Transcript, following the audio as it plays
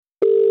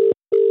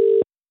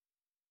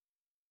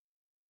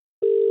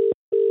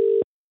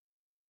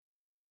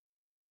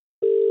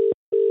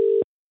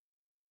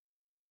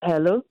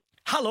Hello.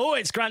 Hello,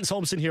 it's Grant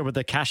Thompson here with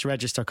the cash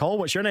register call.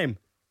 What's your name?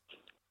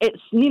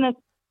 It's Nina.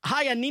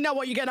 Hiya, Nina.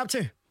 What are you getting up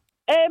to?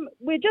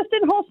 We're just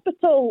in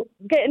hospital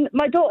getting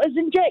my daughter's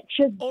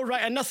injection. All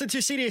right, and nothing too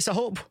serious, I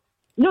hope.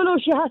 No,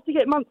 she has to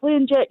get monthly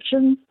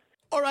injections.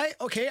 All right,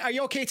 okay. Are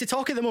you okay to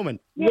talk at the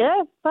moment?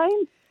 Yeah, fine.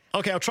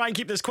 Okay, I'll try and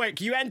keep this quick.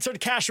 You entered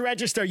cash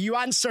register. You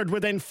answered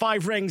within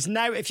 5 rings.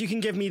 Now, if you can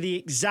give me the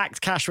exact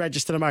cash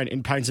register amount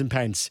in pounds and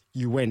pence,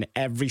 you win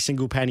every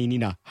single penny,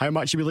 Nina. How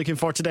much are we looking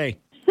for today?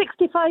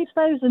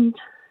 65,000.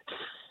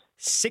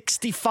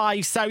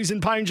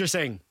 £65,000, you're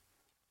saying?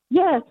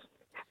 Yes.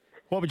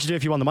 What would you do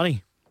if you won the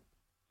money?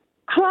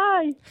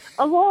 Cry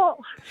a lot.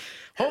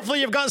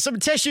 Hopefully you've got some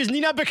tissues,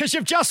 Nina, because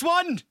you've just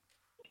won.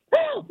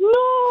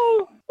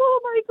 No. Oh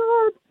my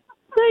God.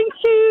 Thank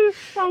you.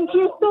 Thank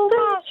you so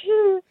much.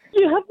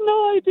 You have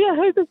no idea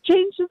how this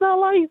changes our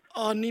life.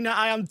 Oh, Nina,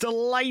 I am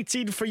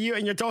delighted for you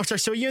and your daughter.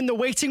 So are you in the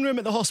waiting room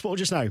at the hospital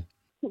just now?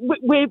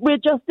 We're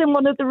just in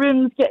one of the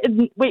rooms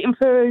waiting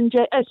for her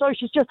sorry,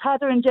 she's just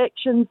had her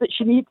injections that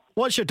she needs.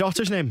 What's your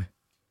daughter's name?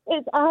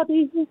 It's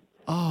Abby.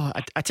 Oh,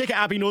 I take it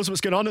Abby knows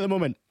what's going on at the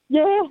moment.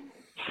 Yeah,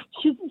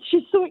 she's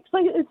so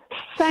excited.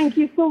 Thank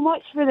you so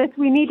much for this.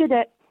 We needed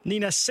it.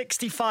 Nina,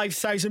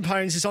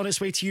 £65,000 is on its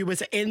way to you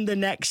within the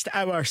next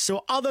hour.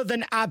 So other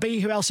than Abby,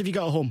 who else have you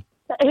got at home?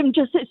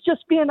 It's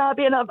just me and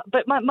Abby,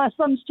 but my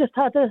son's just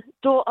had a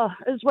daughter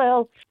as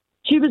well.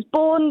 She was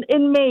born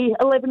in May,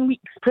 11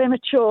 weeks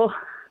premature.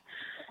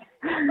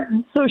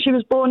 So she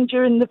was born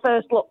during the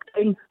first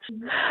lockdown.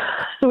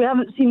 So we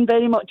haven't seen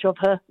very much of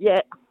her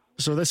yet.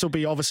 So this will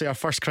be obviously our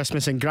first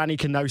Christmas and Granny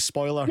can now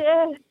spoil her.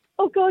 Yeah.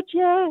 Oh God,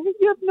 yeah.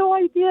 You have no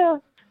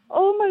idea.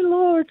 Oh my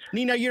Lord.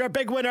 Nina, you're a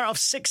big winner of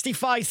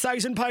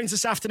 £65,000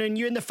 this afternoon.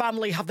 You and the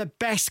family have the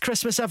best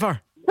Christmas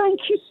ever. Thank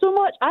you so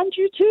much. And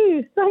you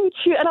too. Thank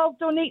you. And I'll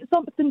donate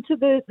something to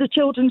the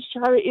children's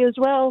charity as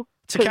well.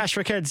 To Cash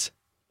for Kids?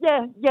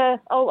 Yeah.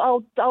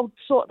 I'll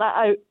sort that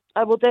out.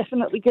 I will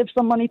definitely give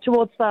some money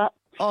towards that.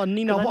 Oh,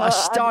 Nina, what a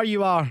star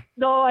you are.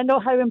 No, I know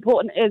how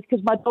important it is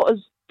because my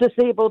daughter's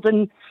disabled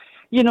and,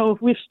 you know,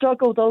 we've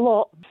struggled a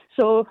lot.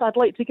 So I'd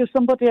like to give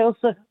somebody else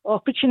an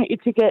opportunity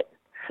to get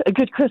a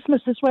good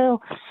Christmas as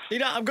well.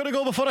 Nina, I'm going to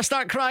go before I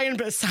start crying,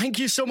 but thank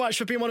you so much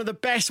for being one of the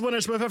best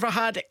winners we've ever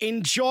had.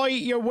 Enjoy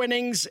your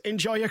winnings.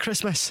 Enjoy your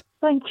Christmas.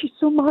 Thank you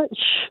so much.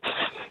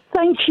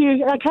 Thank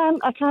you. I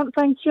can't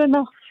thank you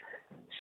enough.